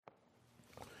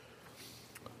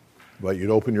invite you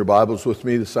to open your Bibles with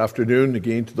me this afternoon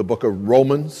again to the book of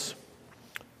Romans.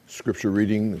 Scripture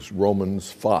reading is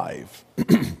Romans 5.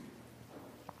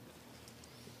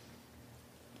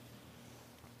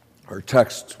 Our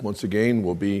text, once again,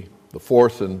 will be the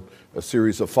fourth in a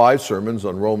series of 5 sermons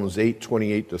on Romans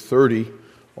 8:28 to 30,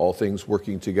 all things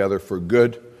working together for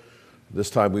good. This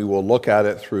time we will look at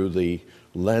it through the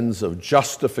lens of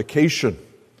justification.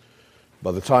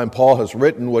 By the time Paul has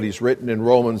written what he's written in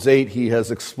Romans 8, he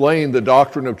has explained the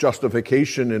doctrine of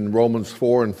justification in Romans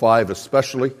 4 and 5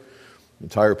 especially. The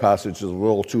entire passage is a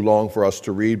little too long for us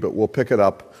to read, but we'll pick it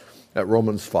up at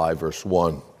Romans 5, verse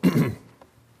 1.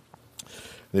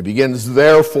 It begins,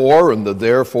 therefore, and the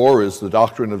therefore is the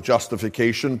doctrine of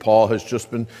justification. Paul has just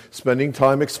been spending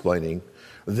time explaining.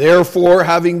 Therefore,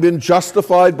 having been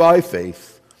justified by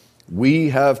faith, we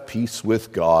have peace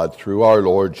with God through our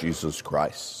Lord Jesus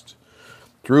Christ,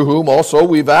 through whom also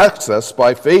we've access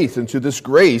by faith into this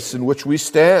grace in which we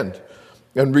stand,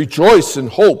 and rejoice in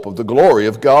hope of the glory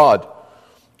of God.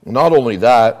 Not only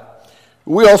that,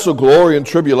 we also glory in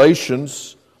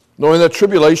tribulations, knowing that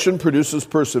tribulation produces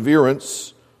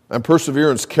perseverance, and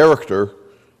perseverance character,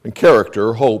 and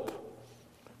character hope.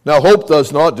 Now hope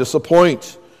does not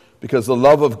disappoint, because the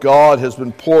love of God has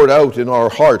been poured out in our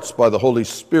hearts by the Holy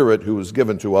Spirit who was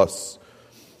given to us.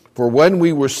 For when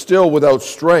we were still without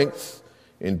strength,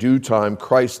 in due time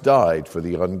Christ died for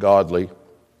the ungodly.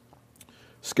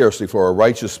 Scarcely for a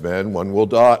righteous man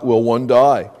will one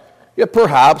die. Yet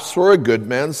perhaps for a good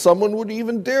man someone would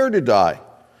even dare to die.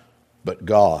 But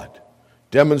God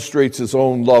demonstrates his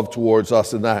own love towards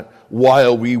us in that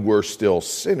while we were still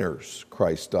sinners,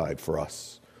 Christ died for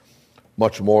us.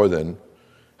 Much more then,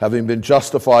 having been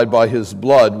justified by his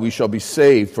blood, we shall be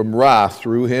saved from wrath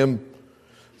through him.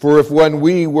 For if when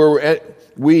we were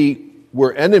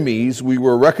enemies, we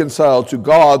were reconciled to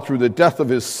God through the death of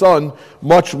his Son,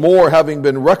 much more, having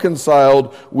been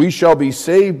reconciled, we shall be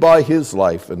saved by his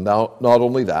life. And now, not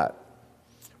only that,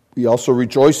 we also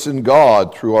rejoice in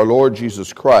God through our Lord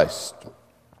Jesus Christ,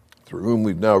 through whom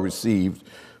we've now received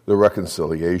the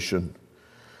reconciliation.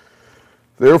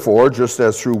 Therefore, just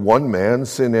as through one man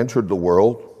sin entered the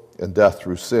world, and death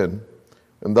through sin,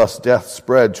 and thus death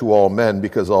spread to all men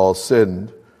because all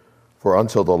sinned. For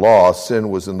until the law, sin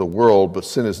was in the world, but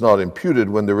sin is not imputed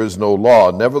when there is no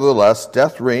law. Nevertheless,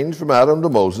 death reigned from Adam to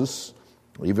Moses,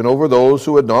 even over those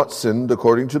who had not sinned,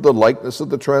 according to the likeness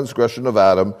of the transgression of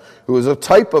Adam, who is a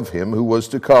type of him who was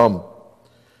to come.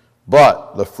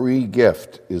 But the free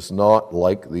gift is not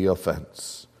like the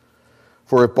offense.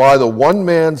 For if by the one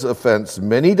man's offense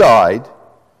many died,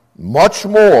 much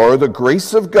more the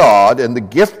grace of God and the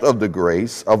gift of the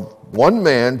grace of one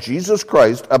man, Jesus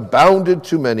Christ, abounded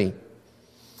to many.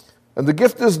 And the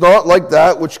gift is not like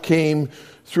that which came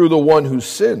through the one who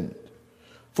sinned.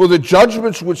 For the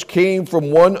judgments which came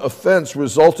from one offense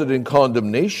resulted in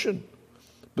condemnation,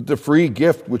 but the free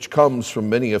gift which comes from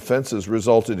many offenses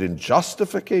resulted in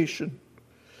justification.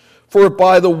 For if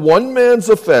by the one man's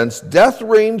offense death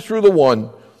reigned through the one,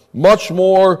 much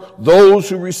more those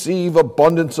who receive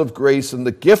abundance of grace and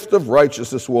the gift of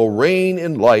righteousness will reign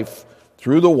in life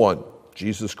through the one,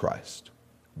 Jesus Christ.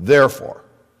 Therefore,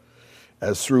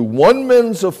 as through one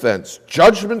man's offense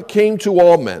judgment came to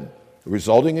all men,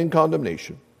 resulting in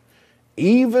condemnation,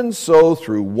 even so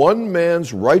through one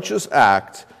man's righteous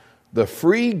act the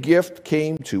free gift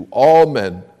came to all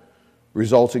men,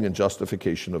 resulting in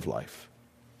justification of life.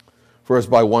 For as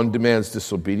by one man's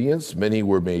disobedience many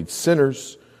were made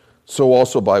sinners, so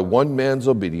also by one man's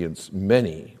obedience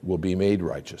many will be made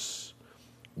righteous.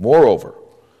 Moreover,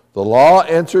 the law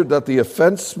entered that the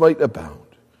offense might abound.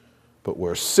 But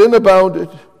where sin abounded,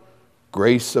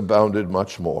 grace abounded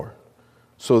much more,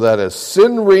 so that as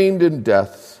sin reigned in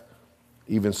death,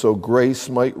 even so grace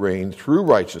might reign through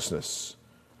righteousness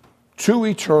to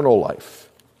eternal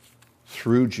life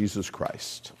through Jesus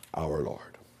Christ our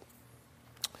Lord.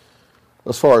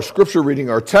 As far as scripture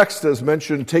reading, our text, as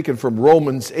mentioned, taken from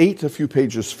Romans 8, a few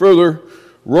pages further,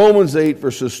 Romans 8,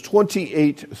 verses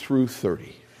 28 through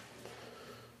 30.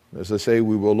 As I say,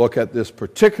 we will look at this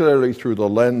particularly through the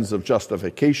lens of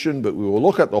justification, but we will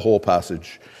look at the whole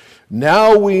passage.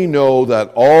 Now we know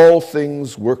that all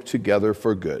things work together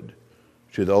for good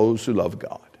to those who love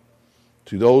God,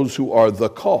 to those who are the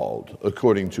called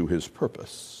according to his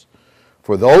purpose.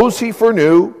 For those he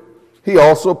foreknew, he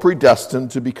also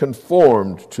predestined to be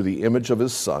conformed to the image of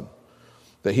his Son,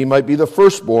 that he might be the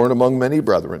firstborn among many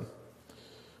brethren.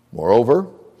 Moreover,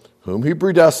 whom he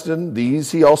predestined,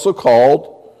 these he also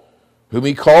called. Whom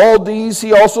he called, these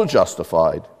he also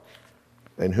justified.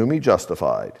 And whom he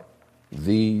justified,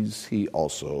 these he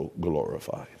also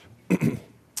glorified.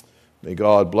 May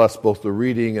God bless both the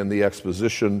reading and the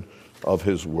exposition of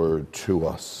his word to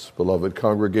us. Beloved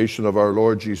congregation of our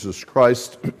Lord Jesus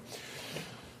Christ,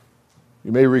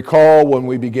 you may recall when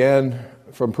we began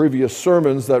from previous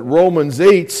sermons that Romans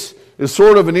 8 is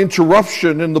sort of an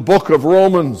interruption in the book of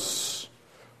Romans.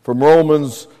 From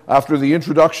Romans, after the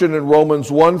introduction in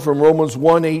Romans 1, from Romans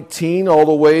 1:18 all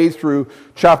the way through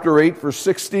chapter 8, verse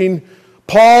 16,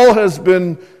 Paul has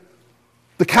been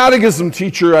the catechism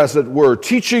teacher, as it were,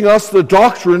 teaching us the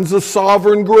doctrines of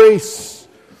sovereign grace,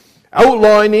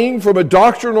 outlining from a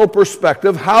doctrinal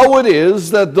perspective how it is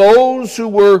that those who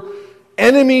were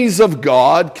enemies of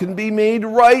God can be made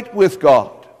right with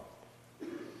God.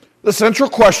 The central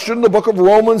question the book of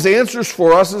Romans answers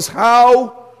for us is,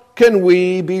 how can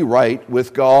we be right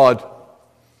with God?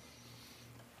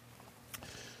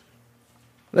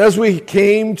 As we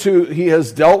came to, he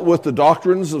has dealt with the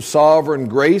doctrines of sovereign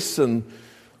grace and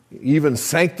even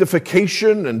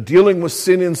sanctification and dealing with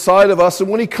sin inside of us. And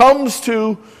when he comes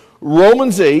to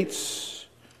Romans 8,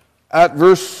 at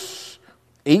verse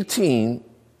 18,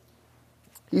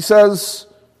 he says,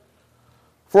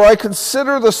 "For I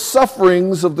consider the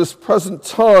sufferings of this present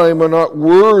time are not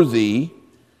worthy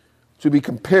to be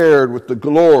compared with the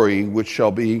glory which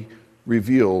shall be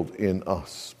revealed in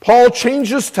us." Paul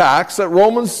changes tacks at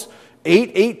Romans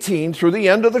 8:18 through the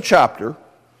end of the chapter.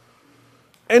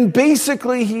 And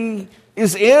basically, he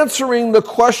is answering the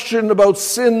question about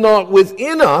sin not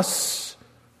within us,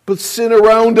 but sin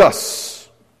around us.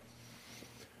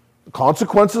 The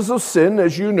consequences of sin,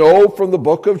 as you know from the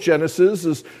book of Genesis,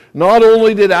 is not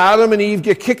only did Adam and Eve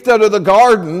get kicked out of the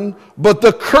garden, but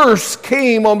the curse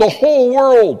came on the whole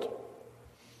world.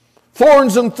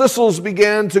 Thorns and thistles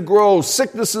began to grow.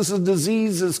 Sicknesses and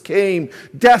diseases came.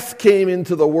 Death came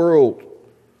into the world.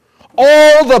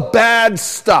 All the bad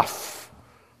stuff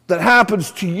that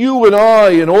happens to you and I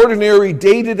in ordinary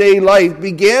day-to-day life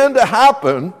began to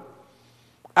happen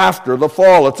after the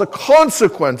fall. It's a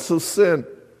consequence of sin.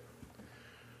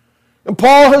 And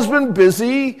Paul has been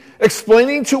busy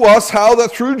explaining to us how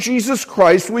that through Jesus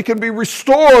Christ we can be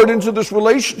restored into this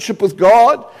relationship with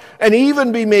God and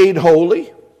even be made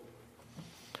holy.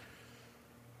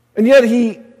 And yet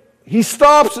he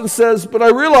stops and says, but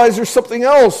I realize there's something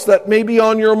else that may be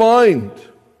on your mind.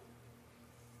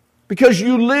 Because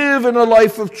you live in a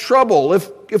life of trouble.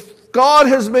 If God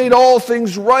has made all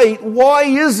things right, why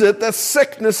is it that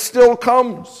sickness still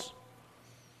comes?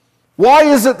 Why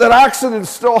is it that accidents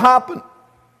still happen?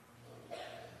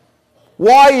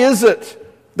 Why is it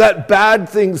that bad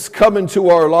things come into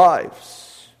our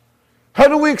lives? How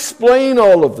do we explain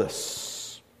all of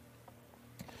this?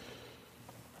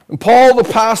 And Paul, the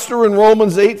pastor, in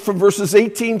Romans 8, from verses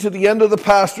 18 to the end of the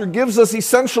pastor, gives us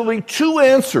essentially two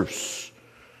answers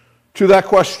to that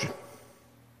question.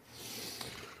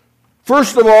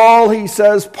 First of all, he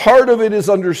says, part of it is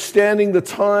understanding the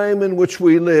time in which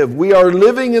we live. We are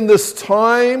living in this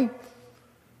time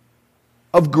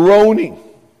of groaning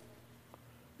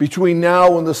between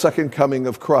now and the second coming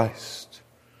of Christ.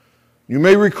 You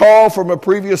may recall from a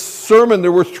previous sermon, there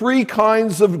were three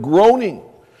kinds of groaning.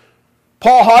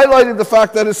 Paul highlighted the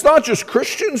fact that it's not just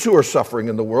Christians who are suffering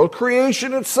in the world.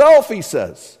 Creation itself, he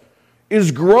says,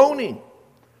 is groaning.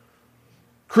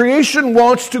 Creation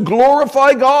wants to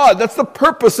glorify God. That's the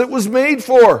purpose it was made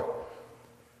for.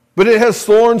 But it has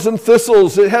thorns and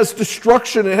thistles. It has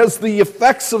destruction. It has the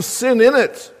effects of sin in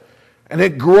it. And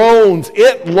it groans.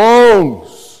 It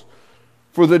longs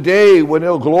for the day when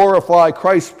it'll glorify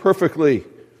Christ perfectly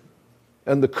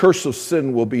and the curse of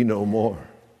sin will be no more.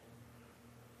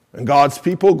 And God's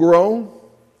people groan.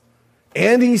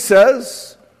 And he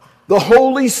says, the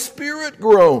Holy Spirit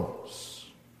groans.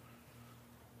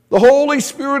 The Holy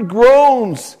Spirit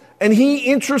groans, and he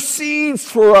intercedes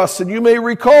for us. And you may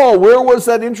recall, where was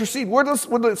that intercede? When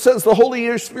it says the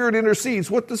Holy Spirit intercedes,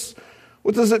 what does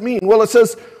it mean? Well, it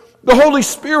says the Holy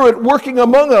Spirit working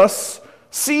among us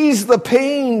sees the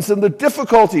pains and the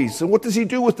difficulties. And what does he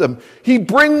do with them? He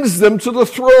brings them to the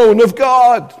throne of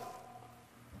God.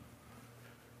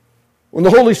 When the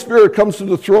Holy Spirit comes to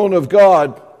the throne of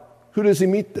God, who does he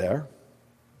meet there?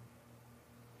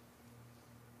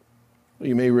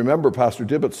 You may remember Pastor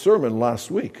Dibbett's sermon last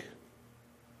week.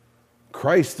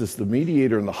 Christ is the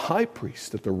mediator and the high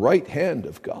priest at the right hand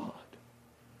of God.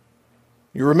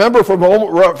 You remember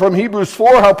from Hebrews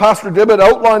 4 how Pastor Dibbett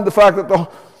outlined the fact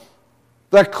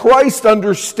that Christ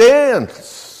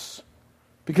understands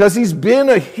because he's been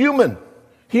a human.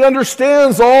 He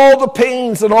understands all the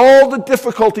pains and all the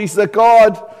difficulties that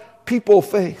people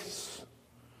face.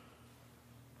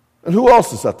 And who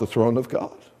else is at the throne of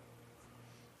God?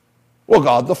 Well,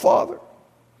 God the Father.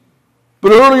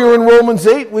 But earlier in Romans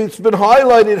 8, it's been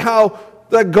highlighted how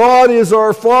that God is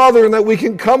our Father and that we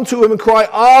can come to Him and cry,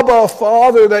 Abba,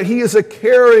 Father, that He is a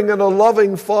caring and a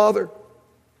loving Father.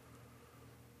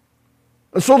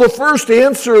 And so the first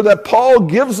answer that Paul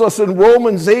gives us in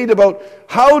Romans 8 about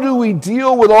how do we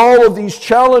deal with all of these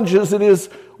challenges, it is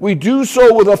we do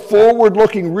so with a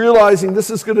forward-looking, realizing this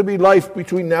is going to be life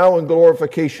between now and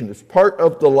glorification. It's part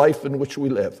of the life in which we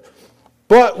live.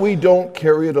 But we don't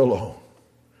carry it alone.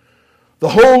 The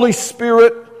Holy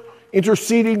Spirit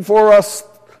interceding for us,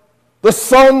 the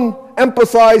Son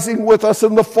empathizing with us,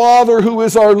 and the Father, who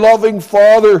is our loving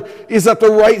Father, is at the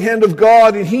right hand of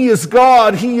God, and He is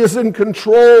God. He is in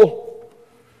control.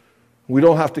 We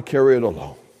don't have to carry it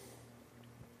alone.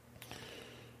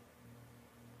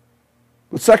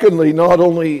 But secondly, not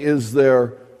only is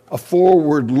there a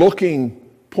forward-looking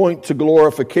point to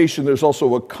glorification, there's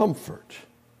also a comfort.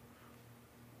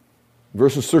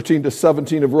 Verses 13 to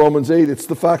 17 of Romans 8, it's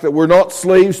the fact that we're not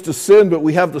slaves to sin, but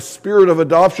we have the spirit of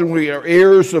adoption. We are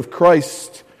heirs of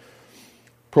Christ,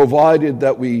 provided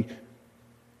that we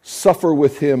suffer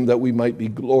with Him, that we might be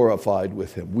glorified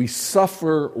with Him. We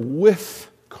suffer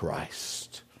with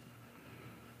Christ.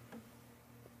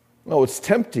 Now, it's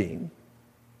tempting.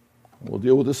 We'll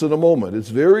deal with this in a moment. It's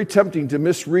very tempting to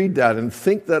misread that and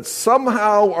think that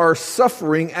somehow our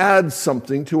suffering adds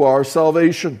something to our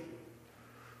salvation.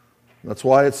 That's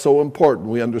why it's so important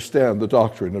we understand the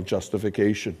doctrine of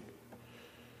justification.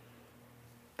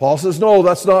 Paul says, no,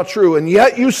 that's not true. And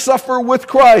yet you suffer with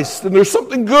Christ, and there's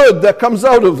something good that comes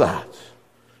out of that.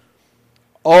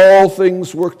 All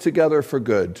things work together for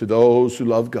good to those who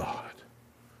love God.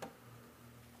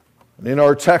 And in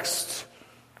our text,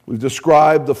 we've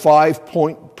described the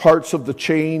 5 parts of the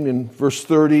chain in verse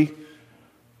 30.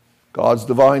 God's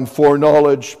divine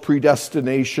foreknowledge,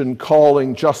 predestination,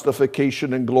 calling,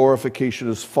 justification, and glorification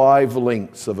as 5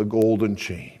 links of a golden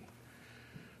chain.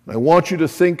 And I want you to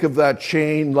think of that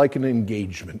chain like an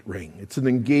engagement ring. It's an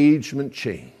engagement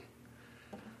chain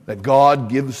that God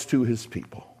gives to His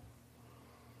people.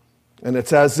 And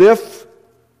it's as if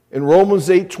in Romans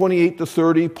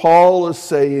 8:28-30, Paul is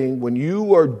saying, when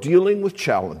you are dealing with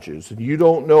challenges and you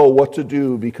don't know what to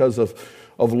do because of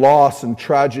loss and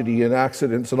tragedy and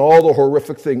accidents and all the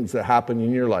horrific things that happen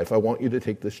in your life, I want you to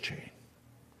take this chain.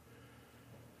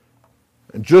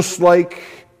 And just like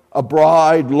a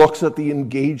bride looks at the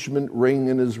engagement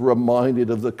ring and is reminded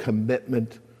of the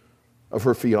commitment of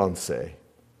her fiancé,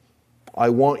 I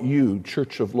want you,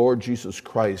 Church of Lord Jesus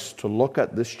Christ, to look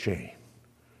at this chain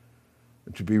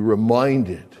and to be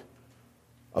reminded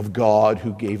of God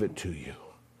who gave it to you,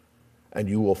 and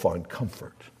you will find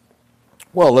comfort.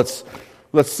 Well, let's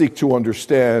seek to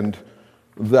understand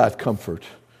that comfort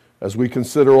as we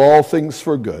consider all things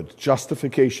for good,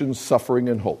 justification, suffering,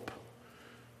 and hope.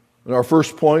 In our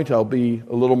first point, I'll be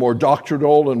a little more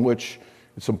doctrinal, in which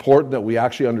it's important that we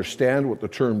actually understand what the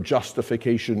term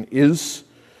justification is.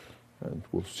 And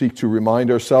we'll seek to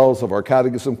remind ourselves of our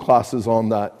catechism classes on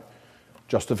that.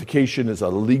 Justification is a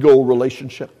legal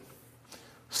relationship.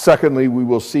 Secondly, we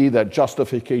will see that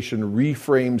justification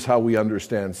reframes how we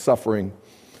understand suffering.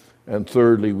 And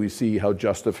thirdly, we see how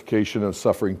justification and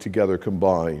suffering together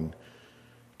combine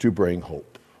to bring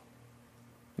hope.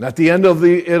 And at the end of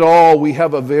it all, we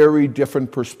have a very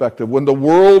different perspective. When the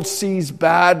world sees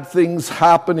bad things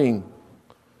happening,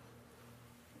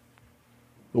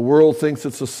 the world thinks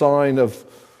it's a sign of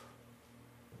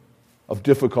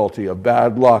difficulty, of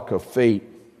bad luck, of fate,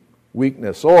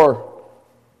 weakness, or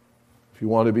if you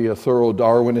want to be a thorough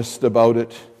Darwinist about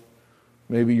it,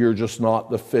 maybe you're just not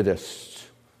the fittest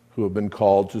who have been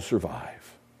called to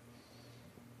survive.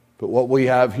 But what we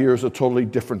have here is a totally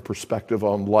different perspective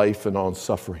on life and on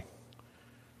suffering.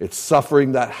 It's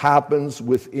suffering that happens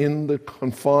within the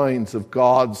confines of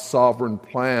God's sovereign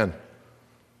plan.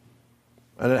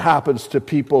 And it happens to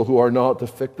people who are not the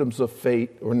victims of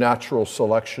fate or natural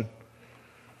selection.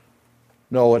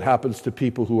 No, it happens to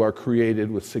people who are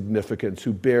created with significance,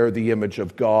 who bear the image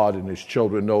of God and His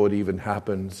children. No, it even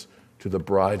happens to the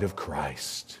bride of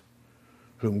Christ,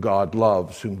 whom God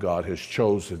loves, whom God has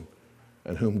chosen,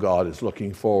 and whom God is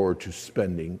looking forward to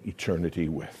spending eternity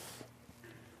with.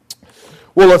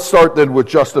 Well, let's start then with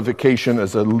justification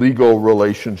as a legal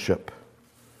relationship.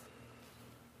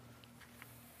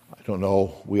 I don't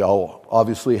know, we all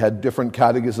obviously had different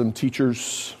catechism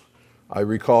teachers. I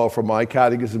recall from my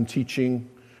catechism teaching,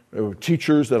 there were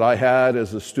teachers that I had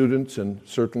as a student, and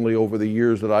certainly over the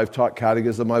years that I've taught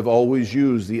catechism, I've always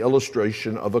used the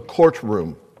illustration of a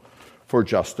courtroom for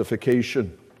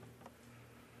justification.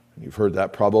 You've heard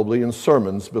that probably in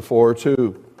sermons before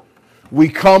too. We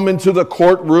come into the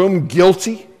courtroom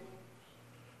guilty.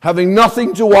 having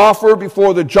nothing to offer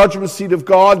before the judgment seat of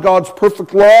God. God's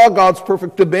perfect law, God's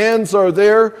perfect demands are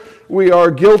there. We are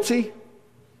guilty.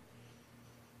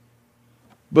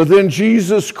 But then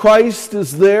Jesus Christ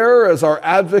is there as our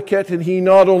advocate, and he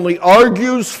not only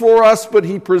argues for us, but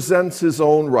he presents his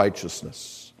own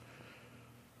righteousness.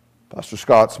 Pastor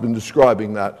Scott's been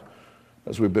describing that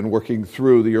as we've been working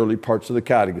through the early parts of the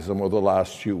Catechism over the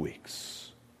last few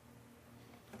weeks.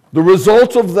 The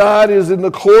result of that is in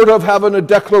the court of heaven a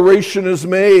declaration is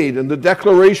made, and the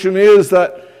declaration is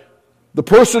that the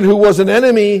person who was an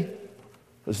enemy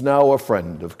is now a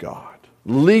friend of God.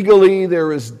 Legally,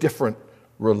 there is different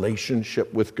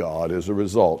relationship with God as a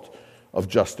result of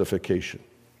justification.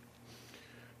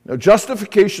 Now,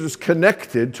 justification is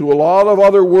connected to a lot of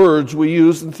other words we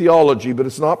use in theology, but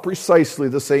it's not precisely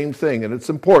the same thing, and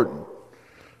it's important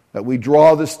that we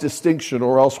draw this distinction,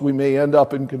 or else we may end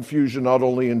up in confusion not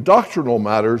only in doctrinal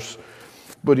matters,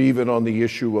 but even on the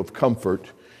issue of comfort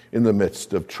in the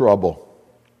midst of trouble.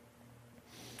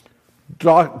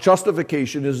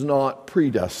 Justification is not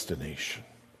predestination.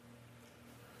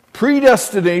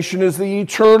 Predestination is the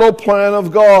eternal plan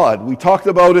of God. We talked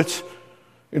about it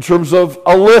in terms of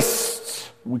a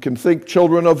list. We can think,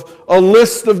 children, of a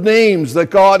list of names that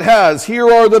God has. Here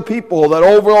are the people that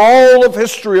over all of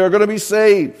history are going to be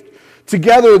saved.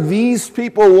 Together, these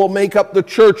people will make up the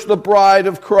church, the bride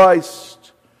of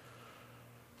Christ.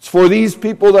 It's for these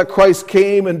people that Christ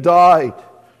came and died.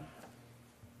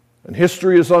 And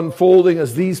history is unfolding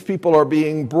as these people are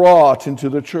being brought into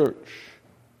the church.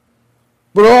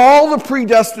 But are all the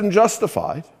predestined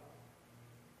justified?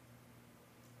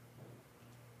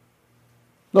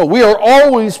 No, we are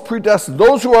always predestined.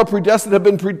 Those who are predestined have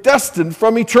been predestined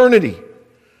from eternity.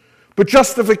 But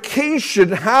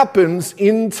justification happens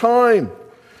in time.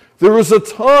 There is a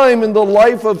time in the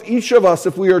life of each of us,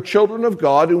 if we are children of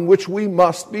God, in which we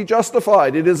must be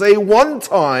justified. It is a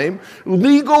one-time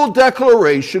legal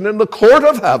declaration in the court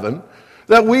of heaven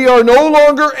that we are no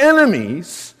longer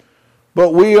enemies,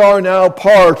 but we are now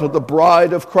part of the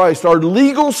bride of Christ. Our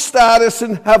legal status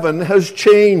in heaven has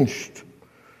changed.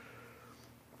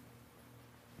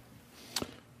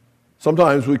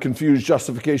 Sometimes we confuse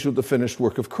justification with the finished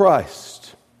work of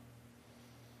Christ.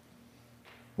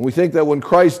 And we think that when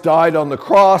Christ died on the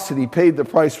cross and he paid the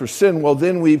price for sin, well,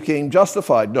 then we became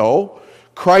justified. No,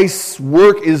 Christ's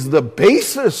work is the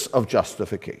basis of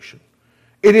justification.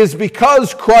 It is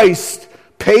because Christ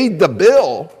paid the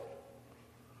bill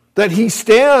that he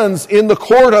stands in the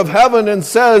court of heaven and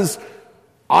says,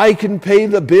 I can pay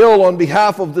the bill on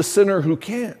behalf of the sinner who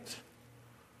can't.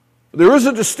 There is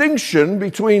a distinction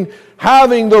between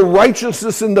having the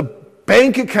righteousness in the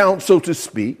bank account, so to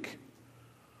speak.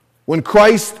 When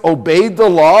Christ obeyed the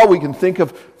law, we can think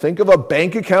of a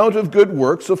bank account of good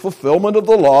works, a fulfillment of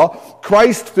the law.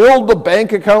 Christ filled the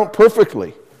bank account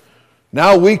perfectly.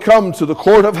 Now we come to the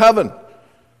court of heaven,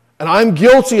 and I'm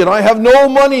guilty, and I have no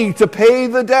money to pay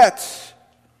the debt.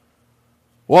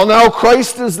 Well, now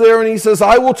Christ is there, and he says,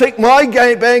 I will take my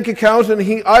bank account,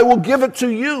 and I will give it to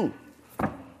you.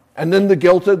 And then the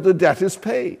guilt of the debt is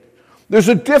paid. There's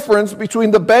a difference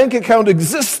between the bank account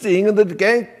existing and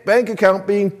the bank account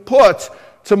being put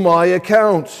to my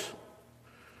account.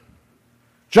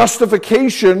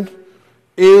 Justification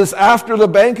is after the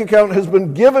bank account has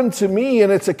been given to me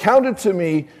and it's accounted to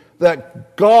me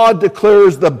that God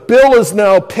declares the bill is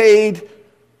now paid.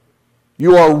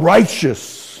 You are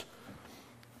righteous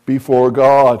before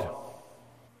God.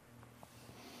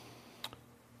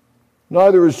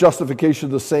 Neither is justification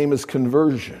the same as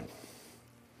conversion.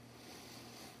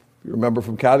 If you remember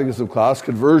from catechism class,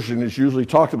 conversion is usually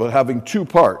talked about having two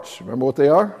parts. Remember what they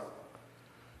are?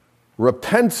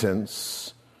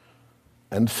 Repentance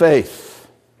and faith.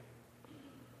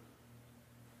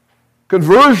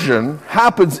 Conversion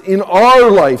happens in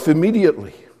our life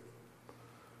immediately.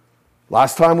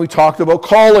 Last time we talked about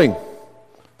calling.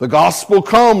 The gospel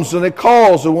comes and it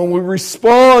calls, and when we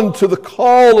respond to the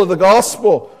call of the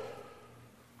gospel,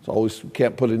 it's always, we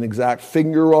can't put an exact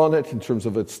finger on it in terms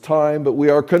of its time, but we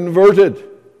are converted.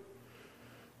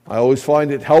 I always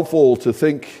find it helpful to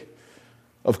think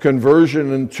of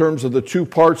conversion in terms of the two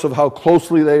parts of how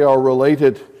closely they are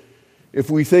related. If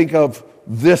we think of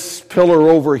this pillar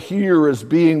over here as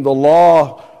being the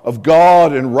law of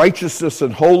God and righteousness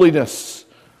and holiness,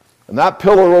 and that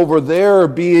pillar over there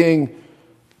being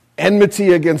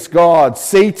enmity against God,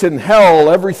 Satan,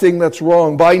 hell, everything that's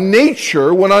wrong. By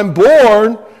nature, when I'm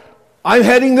born, I'm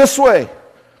heading this way.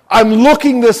 I'm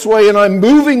looking this way and I'm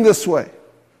moving this way.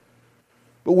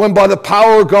 But when by the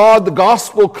power of God the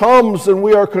gospel comes and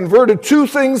we are converted, two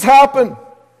things happen.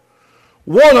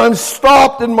 One, I'm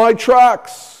stopped in my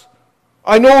tracks.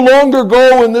 I no longer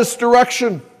go in this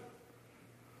direction.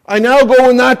 I now go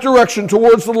in that direction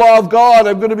towards the law of God.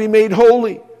 I'm going to be made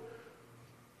holy.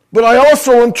 But I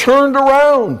also am turned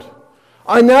around.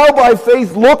 I now by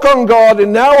faith look on God,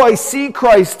 and now I see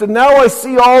Christ, and now I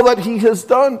see all that he has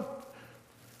done.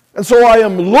 And so I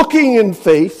am looking in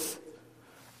faith,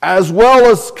 as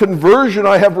well as conversion.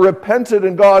 I have repented,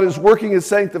 and God is working his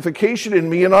sanctification in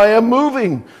me, and I am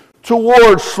moving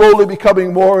towards slowly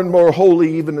becoming more and more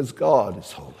holy, even as God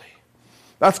is holy.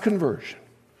 That's conversion.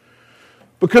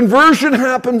 But conversion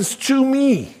happens to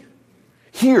me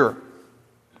here.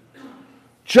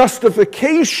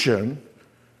 Justification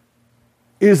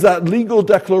is that legal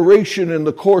declaration in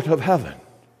the court of heaven.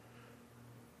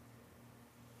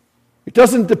 It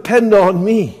doesn't depend on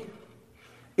me.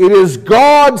 It is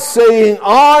God saying,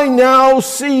 I now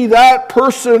see that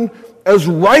person as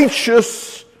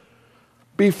righteous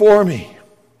before me.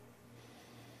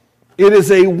 It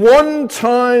is a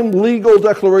one-time legal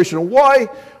declaration. Why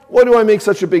do I make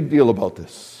such a big deal about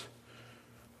this?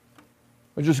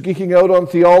 I'm just geeking out on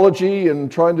theology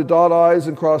and trying to dot I's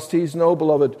and cross T's? No,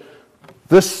 beloved.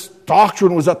 This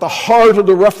doctrine was at the heart of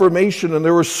the Reformation, and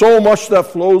there was so much that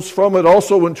flows from it,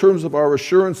 also in terms of our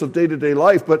assurance of day-to-day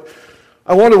life. But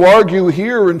I want to argue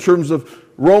here in terms of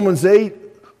Romans 8,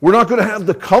 we're not going to have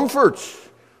the comfort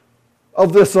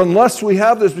of this unless we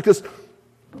have this, because,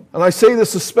 and I say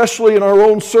this especially in our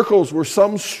own circles where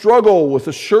some struggle with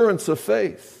assurance of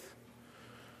faith.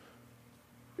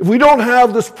 If we don't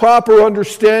have this proper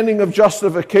understanding of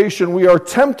justification, we are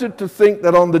tempted to think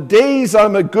that on the days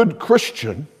I'm a good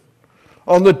Christian,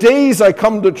 on the days I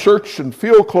come to church and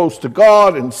feel close to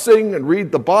God and sing and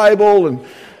read the Bible and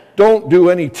don't do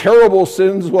any terrible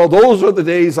sins, well, those are the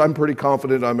days I'm pretty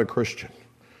confident I'm a Christian.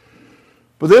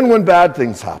 But then when bad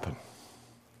things happen,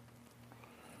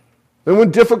 then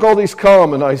when difficulties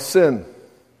come and I sin,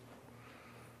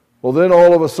 well, then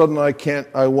all of a sudden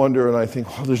I wonder and I think,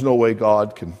 oh, there's no way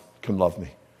God can love me.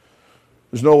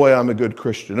 There's no way I'm a good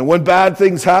Christian. And when bad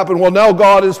things happen, well, now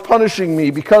God is punishing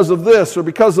me because of this or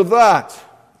because of that.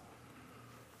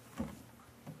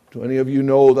 Do any of you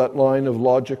know that line of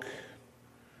logic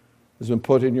has been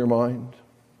put in your mind?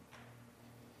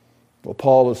 Well,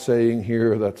 Paul is saying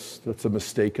here that's a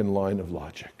mistaken line of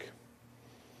logic.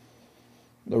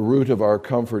 The root of our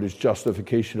comfort is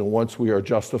justification, and once we are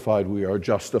justified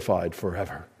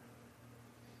forever.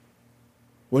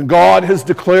 When God has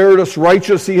declared us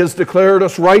righteous, he has declared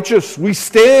us righteous. We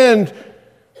stand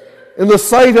in the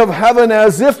sight of heaven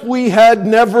as if we had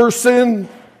never sinned.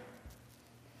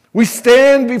 We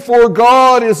stand before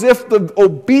God as if the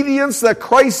obedience that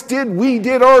Christ did, we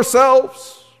did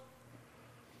ourselves.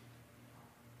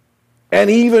 And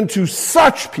even to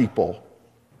such people,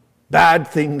 bad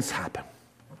things happen.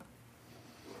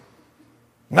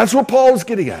 And that's what Paul is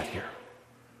getting at here.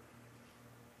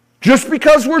 Just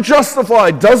because we're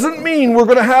justified doesn't mean we're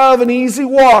going to have an easy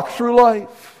walk through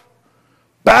life.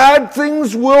 Bad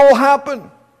things will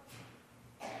happen.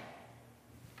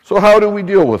 So how do we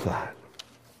deal with that?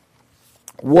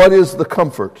 What is the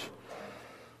comfort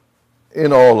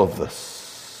in all of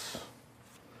this?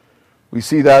 We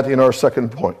see that in our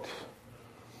second point,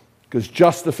 because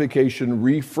justification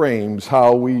reframes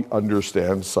how we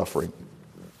understand suffering.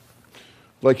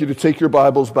 I'd like you to take your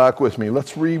Bibles back with me.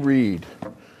 Let's reread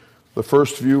the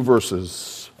first few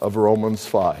verses of Romans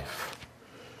 5.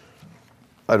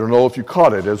 I don't know if you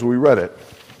caught it as we read it,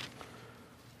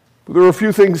 but there are a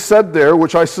few things said there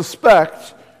which I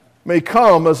suspect may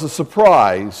come as a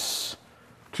surprise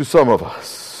to some of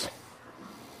us.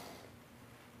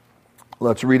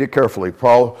 Let's read it carefully.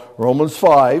 Romans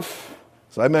 5,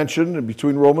 as I mentioned, and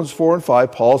between Romans 4 and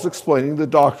 5, Paul's explaining the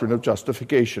doctrine of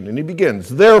justification. And he begins,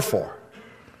 therefore,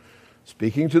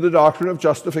 speaking to the doctrine of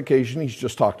justification he's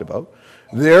just talked about,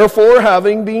 therefore,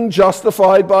 having been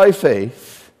justified by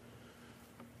faith,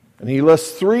 and he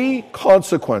lists three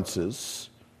consequences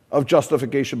of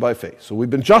justification by faith. So we've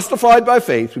been justified by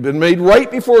faith. We've been made right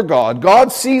before God.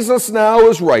 God sees us now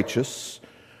as righteous.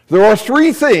 There are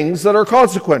three things that are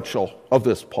consequential of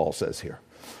this, Paul says here.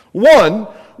 One,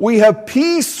 we have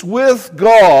peace with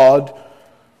God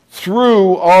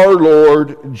through our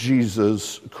Lord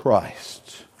Jesus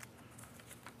Christ.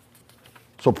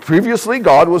 So previously,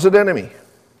 God was an enemy.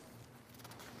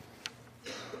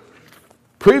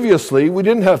 Previously, we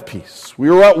didn't have peace. We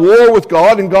were at war with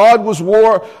God, and God was at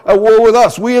war with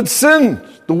us. We had sinned.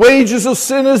 The wages of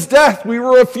sin is death. We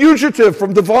were a fugitive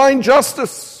from divine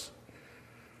justice.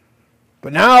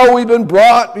 But now we've been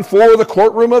brought before the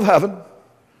courtroom of heaven.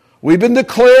 We've been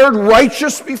declared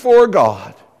righteous before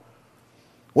God.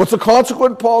 What's the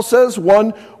consequence, Paul says?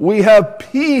 One, we have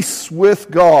peace with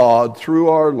God through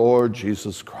our Lord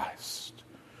Jesus Christ.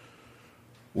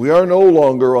 We are no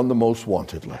longer on the most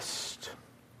wanted list.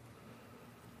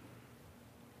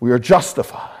 We are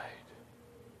justified.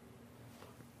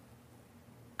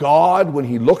 God, when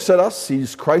he looks at us,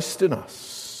 sees Christ in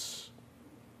us,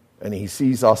 and he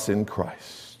sees us in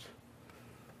Christ.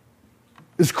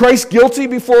 Is Christ guilty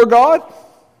before God?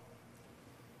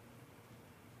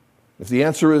 If the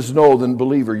answer is no, then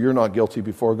believer, you're not guilty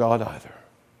before God either,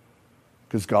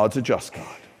 because God's a just God.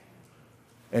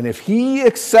 And if he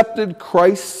accepted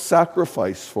Christ's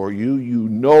sacrifice for you, you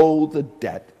know the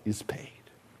debt is paid.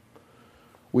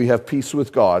 We have peace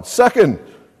with God. Second,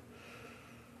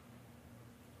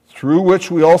 through which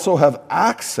we also have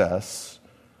access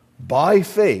by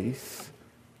faith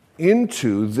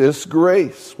into this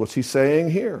grace. What's he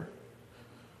saying here?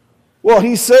 Well,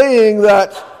 he's saying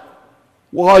that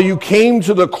while you came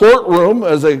to the courtroom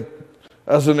as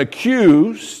an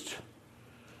accused,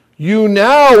 you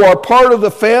now are part of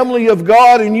the family of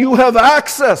God and you have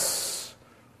access.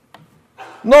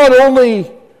 Not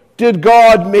only did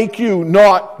God make you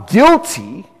not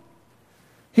guilty,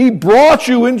 he brought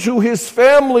you into his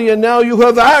family and now you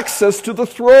have access to the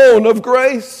throne of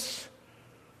grace.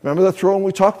 Remember the throne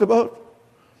we talked about?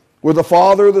 Where the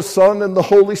Father, the Son, and the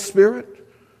Holy Spirit,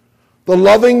 the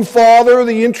loving Father,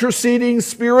 the interceding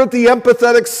Spirit, the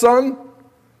empathetic Son.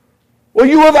 Well,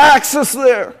 you have access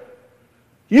there.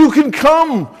 You can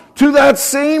come to that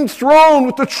same throne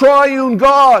with the triune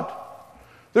God.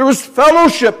 There is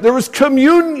fellowship. There is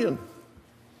communion.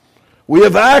 We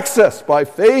have access by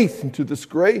faith into this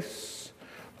grace,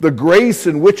 the grace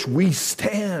in which we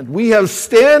stand. We have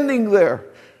standing there.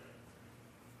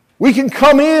 We can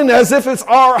come in as if it's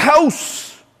our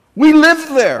house. We live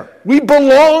there. We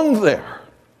belong there.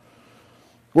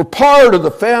 We're part of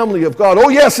the family of God. Oh,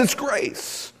 yes, it's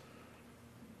grace.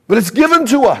 But it's given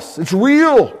to us. It's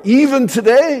real, even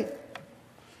today.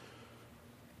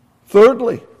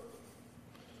 Thirdly,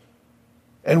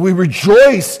 and we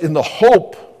rejoice in the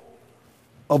hope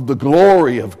of the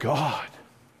glory of God.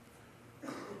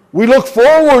 We look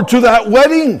forward to that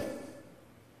wedding.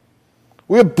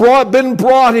 We have been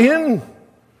brought in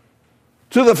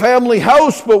to the family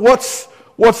house, but what's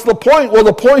the point? Well,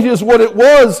 the point is what it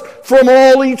was from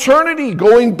all eternity,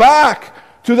 going back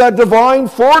to that divine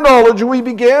foreknowledge we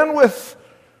began with,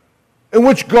 in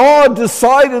which God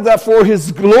decided that for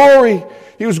his glory,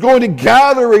 he was going to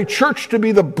gather a church to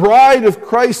be the bride of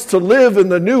Christ, to live in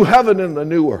the new heaven and the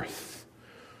new earth.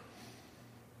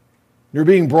 You're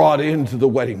being brought into the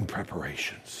wedding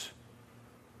preparations.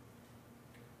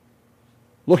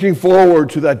 Looking forward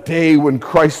to that day when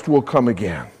Christ will come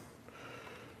again.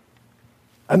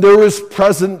 And there is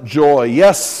present joy.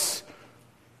 Yes,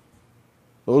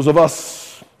 those of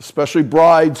us, especially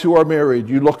brides who are married,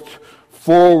 you looked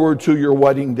forward to your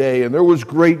wedding day, and there was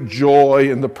great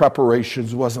joy in the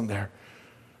preparations, wasn't there?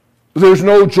 But there's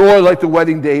no joy like the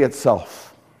wedding day itself.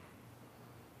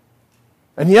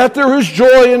 And yet there is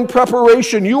joy in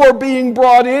preparation. You are being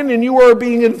brought in and you are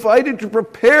being invited to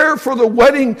prepare for the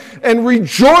wedding and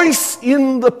rejoice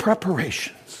in the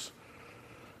preparations.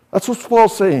 That's what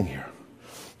Paul's saying here.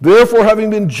 Therefore, having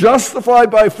been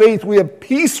justified by faith, we have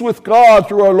peace with God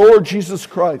through our Lord Jesus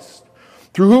Christ,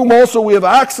 through whom also we have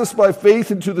access by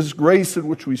faith into this grace in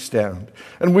which we stand.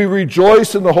 And we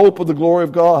rejoice in the hope of the glory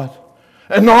of God.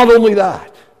 And not only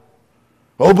that.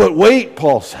 Oh, but wait,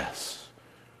 Paul says.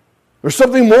 There's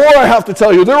something more I have to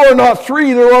tell you. There are not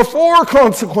 3, there are 4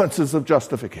 consequences of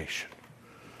justification.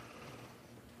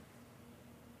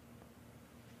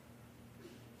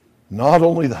 Not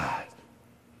only that,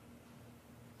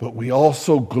 but we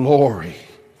also glory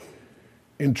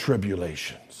in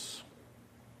tribulations.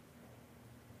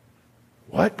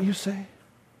 What, you say?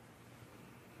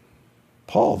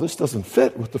 Paul, this doesn't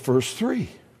fit with the first 3.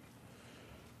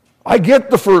 I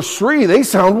get the first 3. They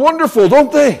sound wonderful,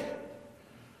 don't they?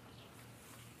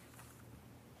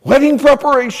 Wedding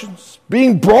preparations,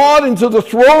 being brought into the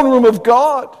throne room of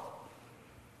God.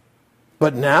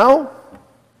 But now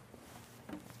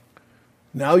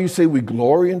you say we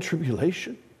glory in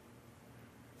tribulation?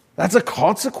 That's a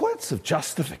consequence of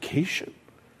justification.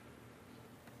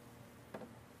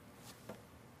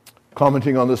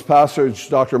 Commenting on this passage,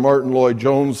 Dr. Martin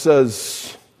Lloyd-Jones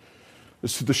says,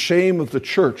 it's to the shame of the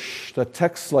church that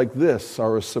texts like this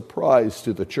are a surprise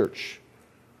to the church,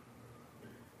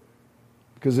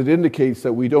 because it indicates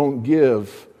that we don't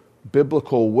give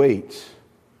biblical weight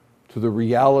to the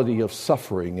reality of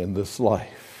suffering in this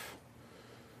life.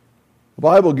 The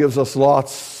Bible gives us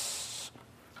lots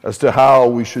as to how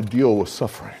we should deal with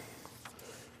suffering.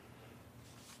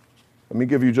 Let me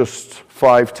give you just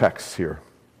 5 texts here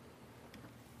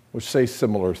which say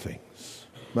similar things.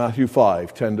 Matthew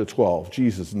 5, 10 to 12,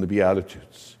 Jesus in the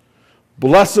Beatitudes.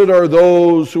 Blessed are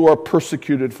those who are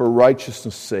persecuted for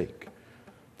righteousness' sake,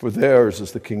 for theirs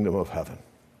is the kingdom of heaven.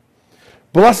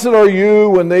 Blessed are you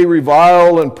when they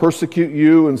revile and persecute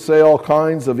you and say all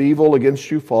kinds of evil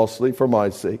against you falsely for my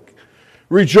sake.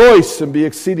 Rejoice and be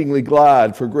exceedingly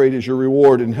glad, for great is your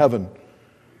reward in heaven,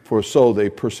 for so they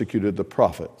persecuted the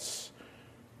prophets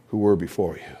who were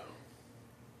before you.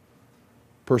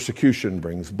 Persecution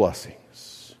brings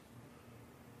blessings.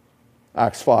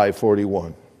 Acts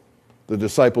 5:41. The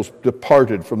disciples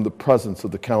departed from the presence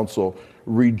of the council,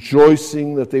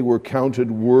 rejoicing that they were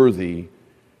counted worthy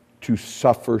to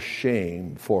suffer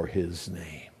shame for his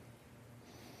name.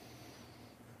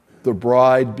 The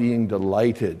bride being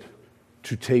delighted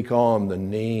to take on the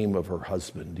name of her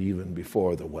husband even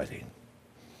before the wedding.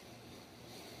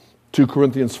 2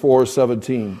 Corinthians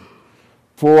 4:17.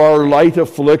 For our light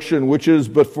affliction, which is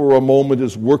but for a moment,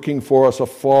 is working for us a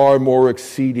far more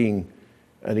exceeding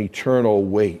and eternal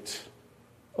weight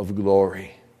of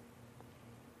glory.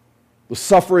 The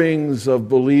sufferings of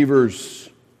believers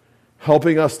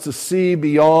helping us to see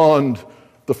beyond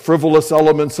the frivolous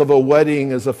elements of a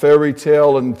wedding as a fairy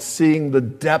tale and seeing the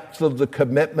depth of the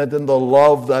commitment and the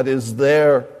love that is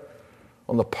there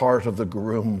on the part of the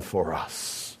groom for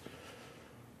us,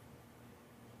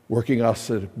 working us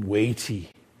a weighty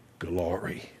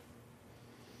glory.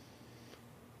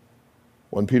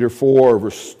 1 Peter 4,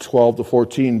 verse 12 to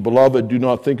 14, Beloved, do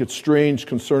not think it strange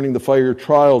concerning the fiery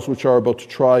trials which are about to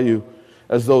try you,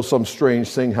 as though some strange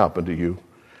thing happened to you.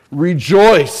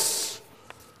 Rejoice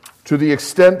to the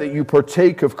extent that you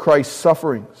partake of Christ's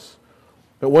sufferings,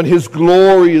 that when his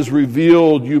glory is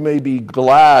revealed, you may be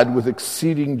glad with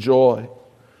exceeding joy.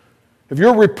 If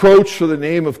you're reproached for the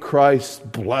name of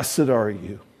Christ, blessed are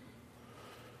you.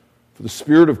 For the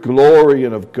Spirit of glory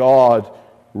and of God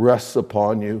rests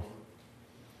upon you.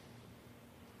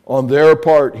 On their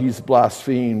part, he's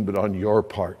blasphemed, but on your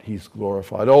part, he's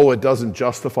glorified. Oh, it doesn't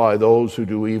justify those who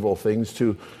do evil things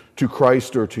to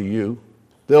Christ or to you.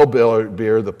 They'll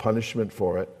bear the punishment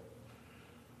for it.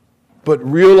 But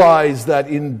realize that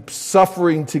in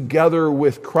suffering together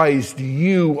with Christ,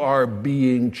 you are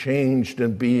being changed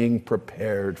and being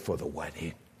prepared for the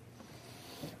wedding.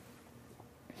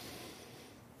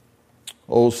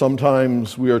 Oh,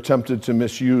 sometimes we are tempted to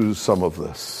misuse some of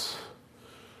this.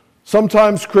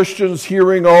 Sometimes Christians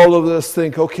hearing all of this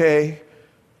think, okay,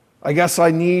 I guess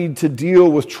I need to deal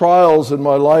with trials in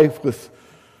my life with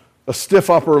a stiff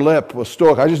upper lip, a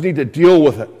stoic. I just need to deal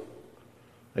with it.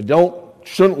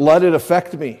 Shouldn't let it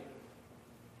affect me.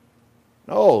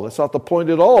 No, that's not the point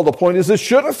at all. The point is it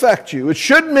should affect you. It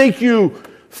should make you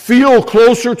feel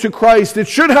closer to Christ. It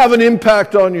should have an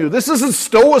impact on you. This isn't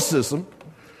stoicism.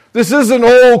 This isn't,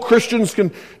 Christians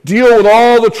can deal with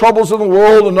all the troubles in the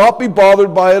world and not be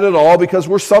bothered by it at all because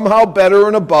we're somehow better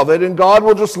and above it and God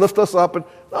will just lift us up.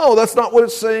 No, that's not what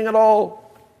it's saying at all.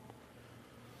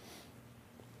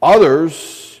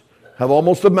 Others have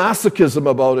almost a masochism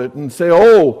about it and say,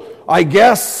 I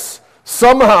guess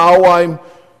somehow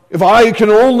if I can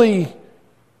only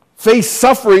face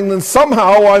suffering, then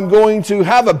somehow I'm going to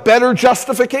have a better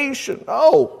justification.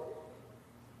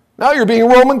 Now you're being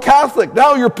Roman Catholic.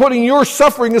 Now you're putting your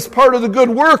suffering as part of the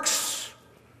good works.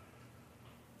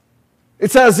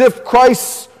 It's as if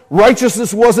Christ's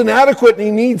righteousness wasn't adequate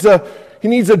and he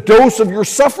needs a dose of your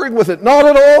suffering with it. Not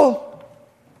at all.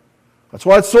 That's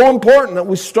why it's so important that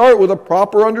we start with a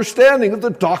proper understanding of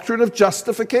the doctrine of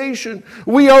justification.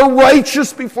 We are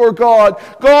righteous before God.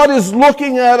 God is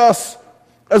looking at us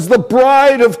as the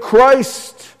bride of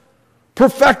Christ.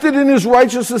 Perfected in his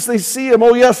righteousness, they see him.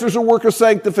 Oh yes, there's a work of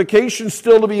sanctification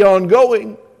still to be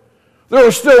ongoing. There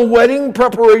are still wedding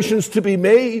preparations to be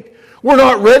made. We're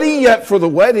not ready yet for the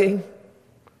wedding.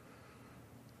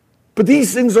 But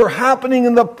these things are happening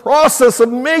in the process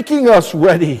of making us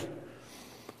ready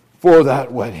for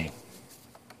that wedding.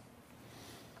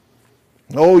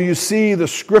 Oh, you see, the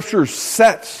Scriptures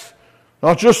set,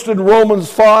 not just in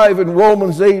Romans 5 and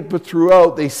Romans 8, but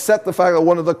throughout, they set the fact that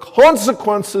one of the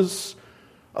consequences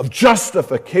of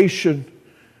justification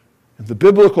and the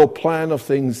biblical plan of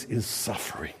things is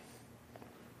suffering.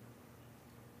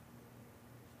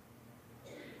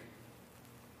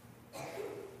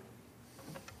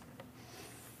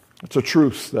 It's a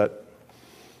truth that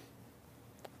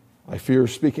I fear,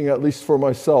 speaking at least for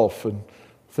myself and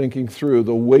thinking through,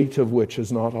 the weight of which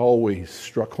has not always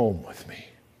struck home with me.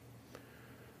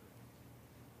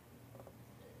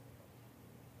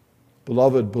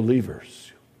 Beloved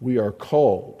believers, we are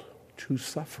called to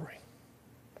suffering.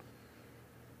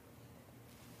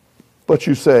 But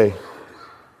you say,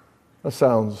 that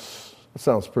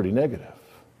sounds pretty negative.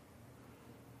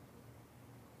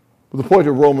 But the point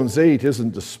of Romans 8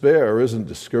 isn't despair, isn't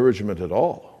discouragement at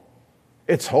all.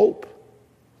 It's hope.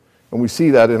 And we see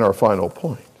that in our final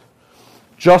point.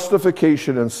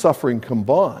 Justification and suffering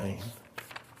combine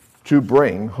to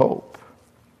bring hope.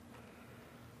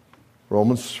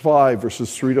 Romans 5,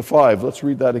 verses 3 to 5. Let's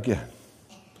read that again.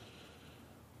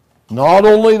 Not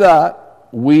only that,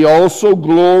 we also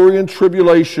glory in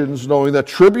tribulations, knowing that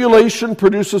tribulation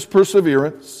produces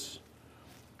perseverance,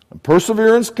 and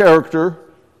perseverance character,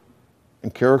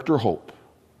 and character hope.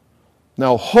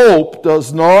 Now, hope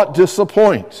does not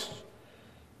disappoint,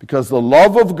 because the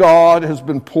love of God has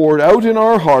been poured out in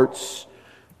our hearts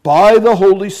by the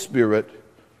Holy Spirit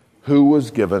who was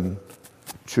given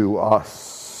to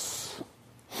us.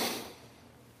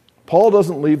 Paul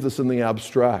doesn't leave this in the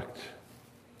abstract.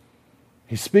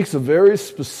 He speaks of very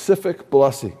specific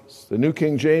blessings. The New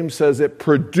King James says it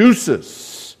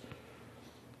produces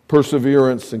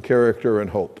perseverance and character and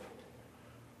hope.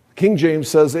 King James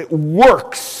says it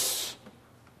works.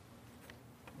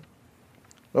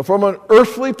 Now, from an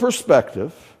earthly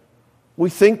perspective, we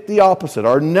think the opposite.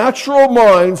 Our natural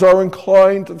minds are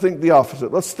inclined to think the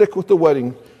opposite. Let's stick with the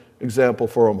wedding example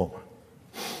for a moment.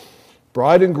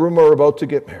 Bride and groom are about to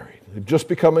get married. They've just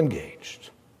become engaged.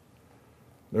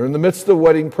 They're in the midst of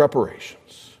wedding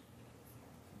preparations.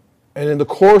 And in the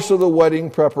course of the wedding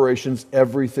preparations,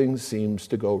 everything seems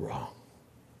to go wrong.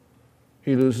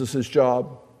 He loses his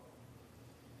job.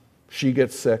 She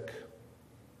gets sick.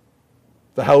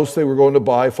 The house they were going to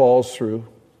buy falls through.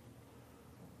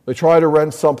 They try to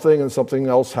rent something and something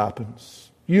else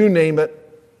happens. You name it.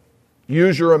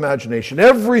 Use your imagination.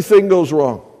 Everything goes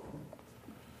wrong.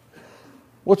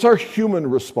 What's our human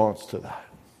response to that?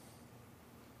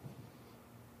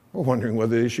 We're wondering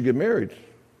whether they should get married.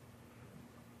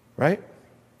 Right?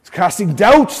 It's casting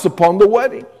doubts upon the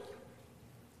wedding.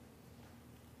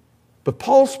 But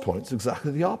Paul's point is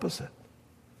exactly the opposite.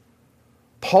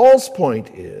 Paul's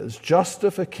point is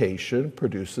justification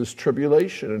produces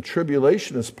tribulation, and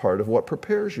tribulation is part of what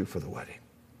prepares you for the wedding.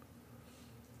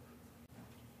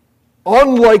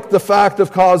 Unlike the fact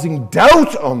of causing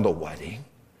doubt on the wedding,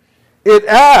 it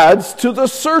adds to the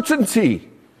certainty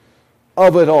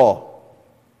of it all.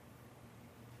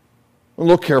 And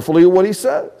look carefully at what he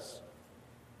says.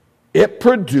 It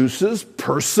produces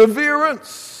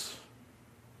perseverance,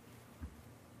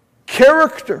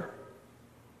 character,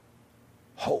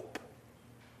 hope.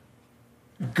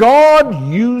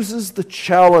 God uses the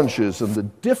challenges and the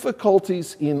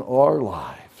difficulties in our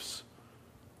lives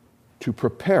to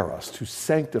prepare us, to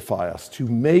sanctify us, to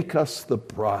make us the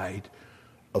bride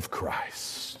of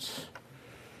Christ.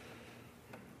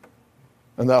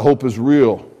 And that hope is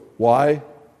real. Why?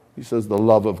 He says the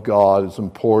love of God is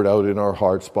poured out in our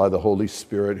hearts by the Holy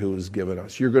Spirit who is given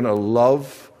us. You're going to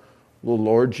love the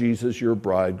Lord Jesus, your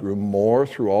bridegroom, more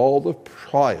through all the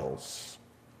trials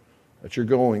that you're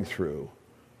going through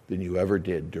than you ever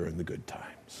did during the good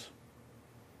times.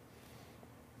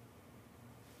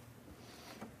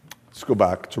 Let's go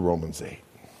back to Romans 8.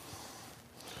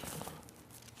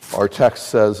 Our text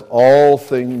says, all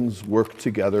things work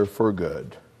together for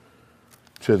good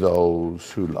to those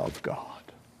who love God,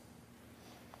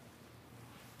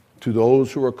 to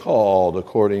those who are called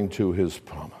according to his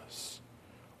promise.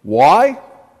 Why?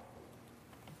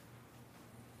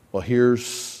 Well,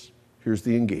 here's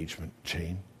the engagement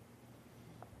chain.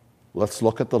 Let's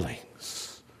look at the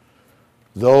links.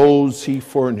 Those he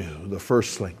foreknew, the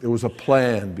first link. There was a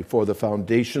plan before the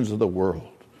foundations of the world.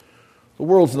 The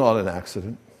world's not an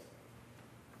accident.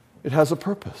 It has a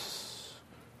purpose.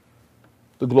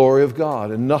 The glory of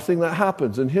God. And nothing that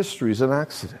happens in history is an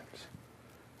accident.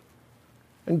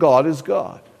 And God is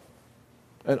God.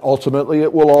 And ultimately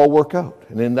it will all work out.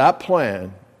 And in that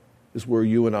plan is where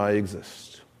you and I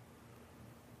exist.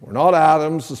 We're not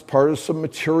atoms as part of some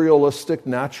materialistic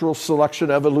natural selection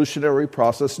evolutionary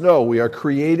process. No, we are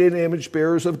created image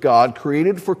bearers of God,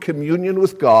 created for communion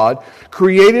with God,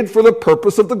 created for the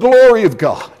purpose of the glory of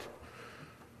God.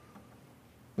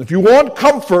 If you want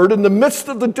comfort in the midst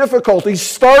of the difficulty,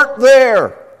 start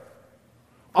there.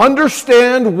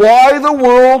 Understand why the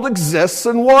world exists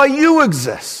and why you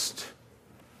exist.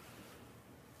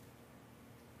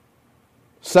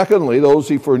 Secondly, those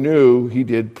he foreknew, he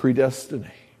did predestinate.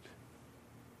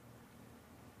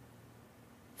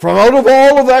 From out of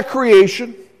all of that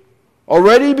creation,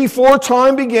 already before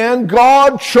time began,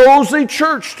 God chose a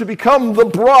church to become the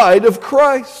bride of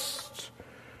Christ.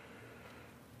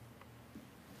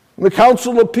 In the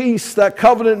council of peace, that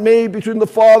covenant made between the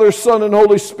Father, Son, and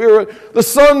Holy Spirit, the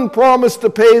Son promised to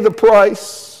pay the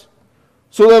price.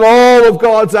 so that all of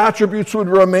God's attributes would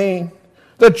remain,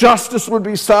 that justice would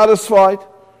be satisfied,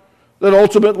 that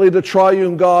ultimately the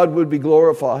triune God would be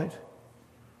glorified.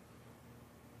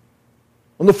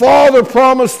 And the Father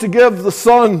promised to give the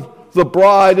Son the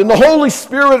bride, and the Holy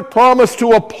Spirit promised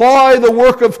to apply the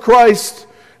work of Christ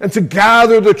and to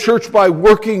gather the church by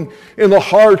working in the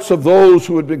hearts of those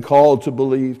who had been called to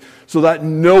believe, so that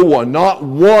no one, not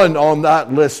one on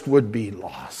that list, would be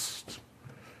lost.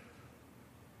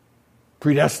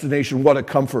 Predestination, what a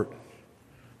comfort.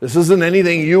 This isn't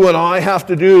anything you and I have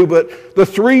to do, but the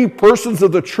three persons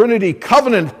of the Trinity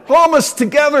covenant promised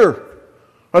together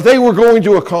that they were going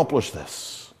to accomplish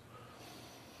this.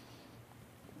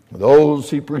 Those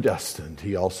he predestined,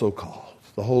 he also called.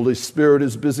 The Holy Spirit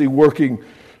is busy working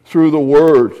through the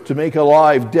Word to make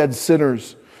alive dead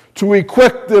sinners, to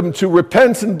equip them to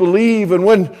repent and believe. And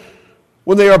when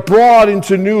they are brought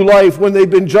into new life, when they've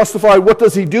been justified, what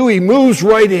does he do? He moves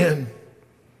right in.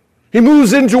 He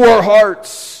moves into our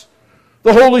hearts.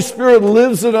 The Holy Spirit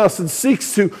lives in us and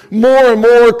seeks to more and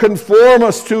more conform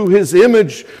us to his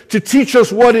image, to teach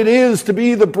us what it is to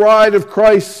be the bride of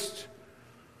Christ.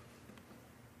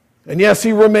 And yes,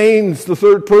 he remains the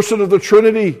third person of the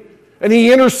Trinity, and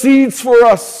he intercedes for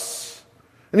us.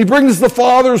 And he brings the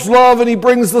Father's love, and he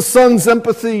brings the Son's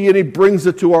empathy, and he brings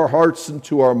it to our hearts and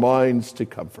to our minds to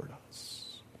comfort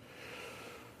us.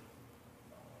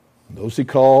 And those he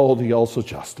called, he also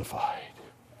justified.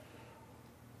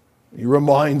 He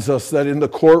reminds us that in the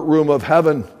courtroom of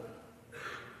heaven,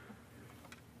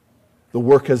 the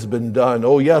work has been done.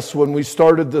 Oh yes, when we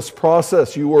started this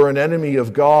process, you were an enemy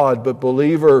of God, but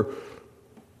believer,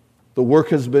 the work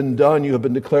has been done. You have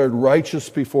been declared righteous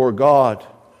before God.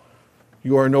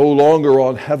 You are no longer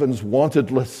on heaven's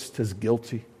wanted list as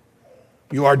guilty.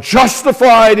 You are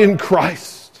justified in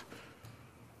Christ.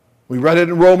 We read it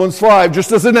in Romans 5.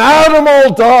 Just as in Adam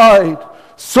all died,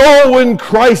 so in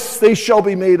Christ they shall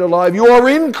be made alive. You are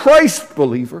in Christ,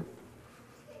 believer.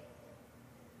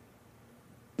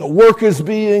 The work is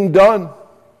being done.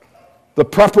 The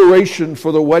preparation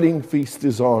for the wedding feast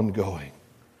is ongoing.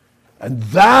 And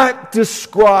that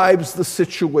describes the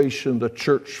situation the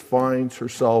church finds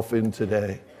herself in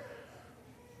today.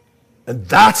 And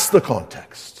that's the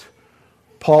context.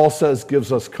 Paul says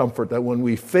gives us comfort that when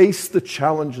we face the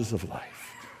challenges of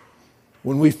life,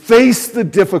 when we face the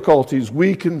difficulties,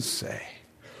 we can say,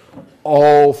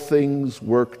 all things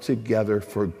work together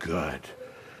for good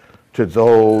to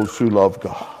those who love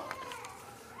God.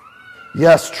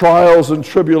 Yes, trials and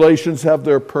tribulations have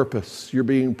their purpose. You're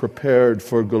being prepared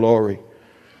for glory.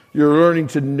 You're learning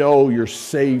to know your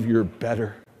Savior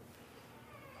better.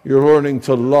 You're learning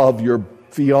to love your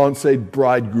fiancé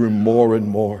bridegroom more and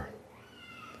more.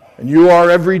 And you are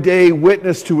every day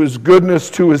witness to his goodness,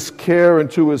 to his care, and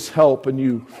to his help. And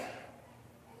you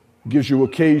gives you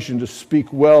occasion to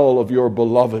speak well of your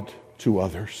beloved to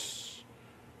others.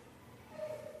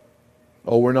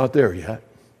 Oh, we're not there yet.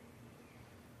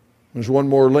 There's one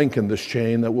more link in this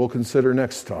chain that we'll consider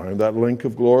next time, that link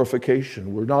of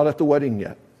glorification. We're not at the wedding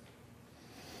yet.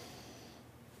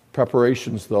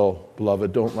 Preparations, though,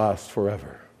 beloved, don't last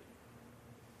forever.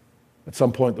 At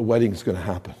some point, the wedding's going to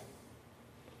happen.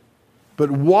 But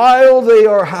while they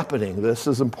are happening, this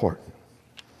is important.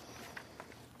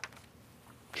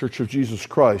 Church of Jesus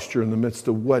Christ, you're in the midst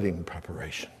of wedding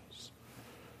preparations.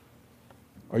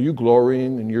 Are you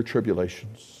glorying in your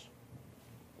tribulations?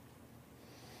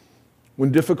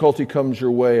 When difficulty comes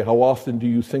your way, how often do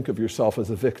you think of yourself as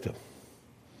a victim?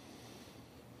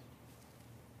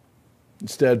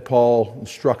 Instead, Paul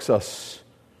instructs us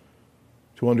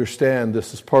to understand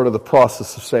this is part of the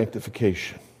process of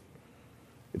sanctification.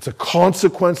 It's a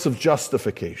consequence of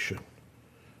justification,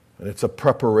 and it's a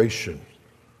preparation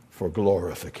for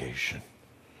glorification.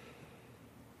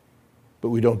 But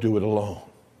we don't do it alone.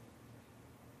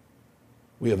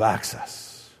 We have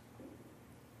access.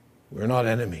 We're not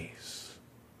enemies.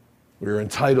 We're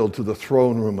entitled to the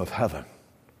throne room of heaven,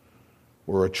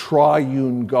 where a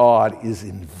triune God is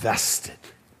invested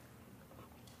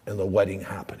in the wedding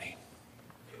happening.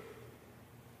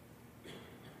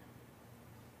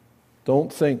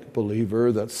 Don't think,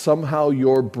 believer, that somehow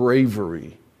your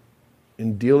bravery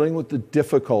in dealing with the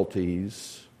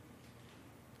difficulties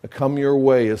that come your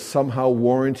way is somehow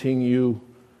warranting you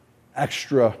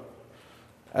extra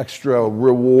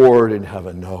reward in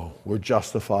heaven. No, we're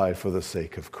justified for the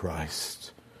sake of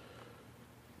Christ.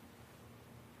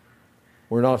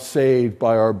 We're not saved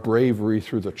by our bravery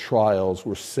through the trials.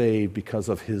 We're saved because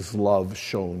of his love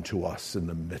shown to us in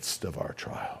the midst of our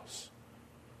trials.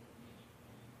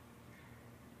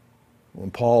 When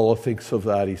Paul thinks of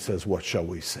that, he says, what shall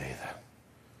we say then?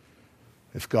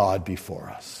 If God be for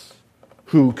us,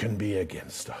 who can be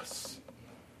against us?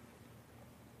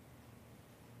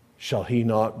 Shall he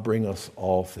not bring us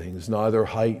all things, neither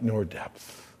height nor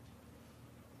depth?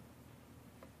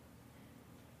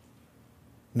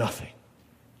 Nothing.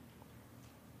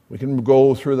 We can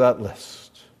go through that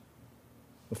list.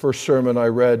 The first sermon I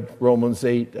read, Romans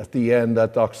 8, at the end,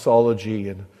 that doxology,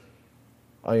 and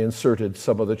I inserted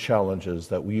some of the challenges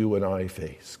that you and I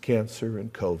face: cancer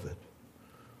and COVID,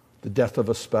 the death of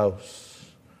a spouse,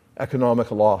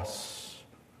 economic loss,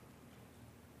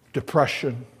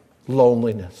 depression,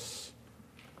 loneliness.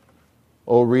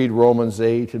 Oh, read Romans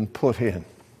 8 and put in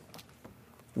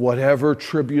whatever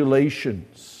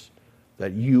tribulations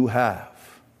that you have.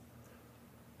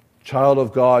 Child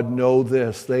of God, know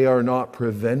this: they are not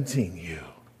preventing you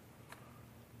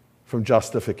from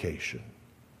justification.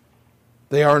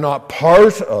 They are not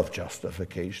part of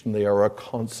justification. They are a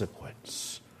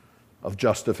consequence of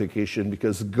justification,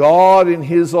 because God, in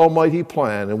his almighty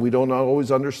plan, and we don't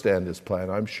always understand his plan,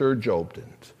 I'm sure Job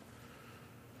didn't.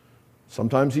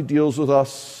 Sometimes he deals with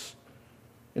us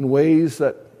in ways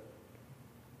that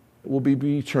will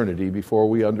be eternity before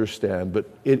we understand, but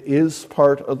it is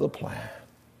part of the plan.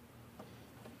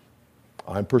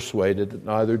 I'm persuaded that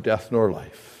neither death nor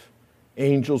life,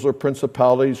 angels or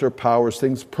principalities or powers,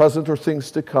 things present or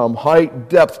things to come, height,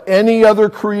 depth, any other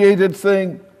created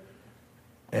thing,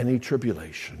 any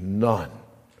tribulation, none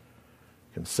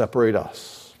can separate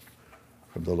us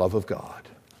from the love of God,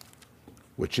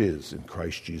 which is in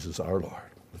Christ Jesus our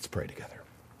Lord. Let's pray together.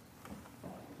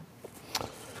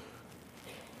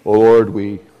 Oh Lord,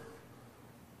 we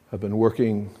have been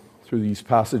working through these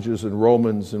passages in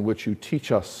Romans in which you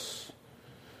teach us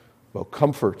about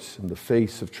comfort in the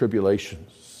face of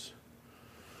tribulations.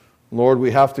 Lord,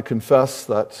 we have to confess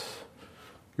that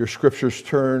your scriptures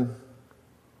turn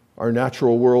our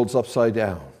natural worlds upside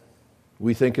down.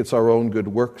 We think it's our own good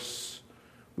works.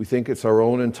 We think it's our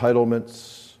own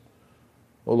entitlements.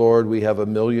 Oh Lord, we have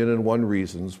 1,000,001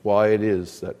 reasons why it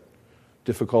is that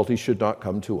difficulty should not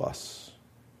come to us.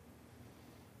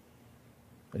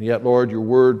 And yet, Lord, your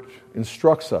word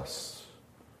instructs us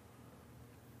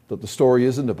that the story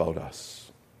isn't about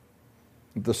us.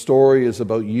 The story is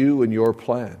about you and your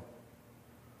plan.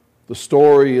 The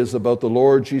story is about the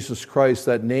Lord Jesus Christ,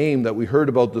 that name that we heard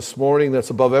about this morning, that's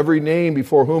above every name,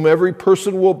 before whom every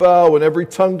person will bow and every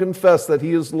tongue confess that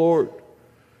he is Lord.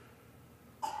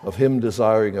 Of him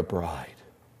desiring a bride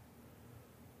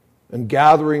and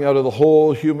gathering out of the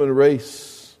whole human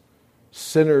race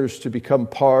sinners to become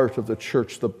part of the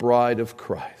church, the bride of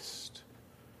Christ.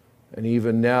 And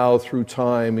even now, through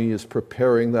time, he is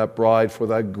preparing that bride for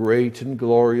that great and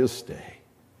glorious day.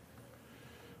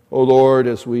 O Lord,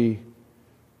 as we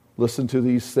listen to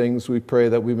these things, we pray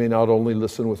that we may not only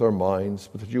listen with our minds,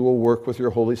 but that you will work with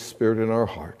your Holy Spirit in our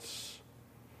hearts.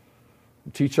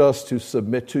 Teach us to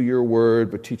submit to your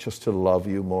word, but teach us to love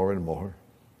you more and more,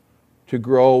 to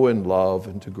grow in love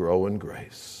and to grow in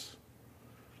grace.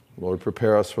 Lord,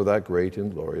 prepare us for that great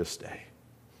and glorious day.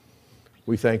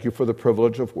 We thank you for the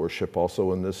privilege of worship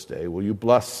also in this day. Will you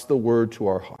bless the word to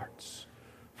our hearts?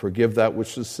 Forgive that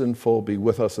which is sinful. Be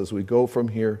with us as we go from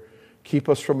here. Keep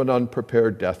us from an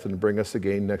unprepared death and bring us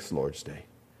again next Lord's Day.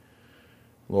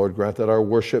 Lord, grant that our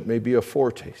worship may be a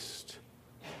foretaste,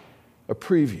 a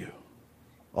preview,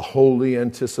 a holy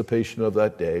anticipation of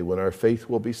that day when our faith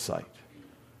will be sight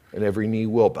and every knee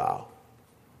will bow,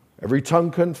 every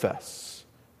tongue confess,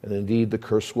 and indeed the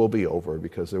curse will be over,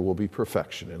 because there will be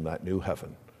perfection in that new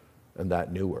heaven and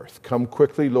that new earth. Come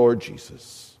quickly, Lord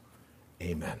Jesus.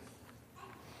 Amen.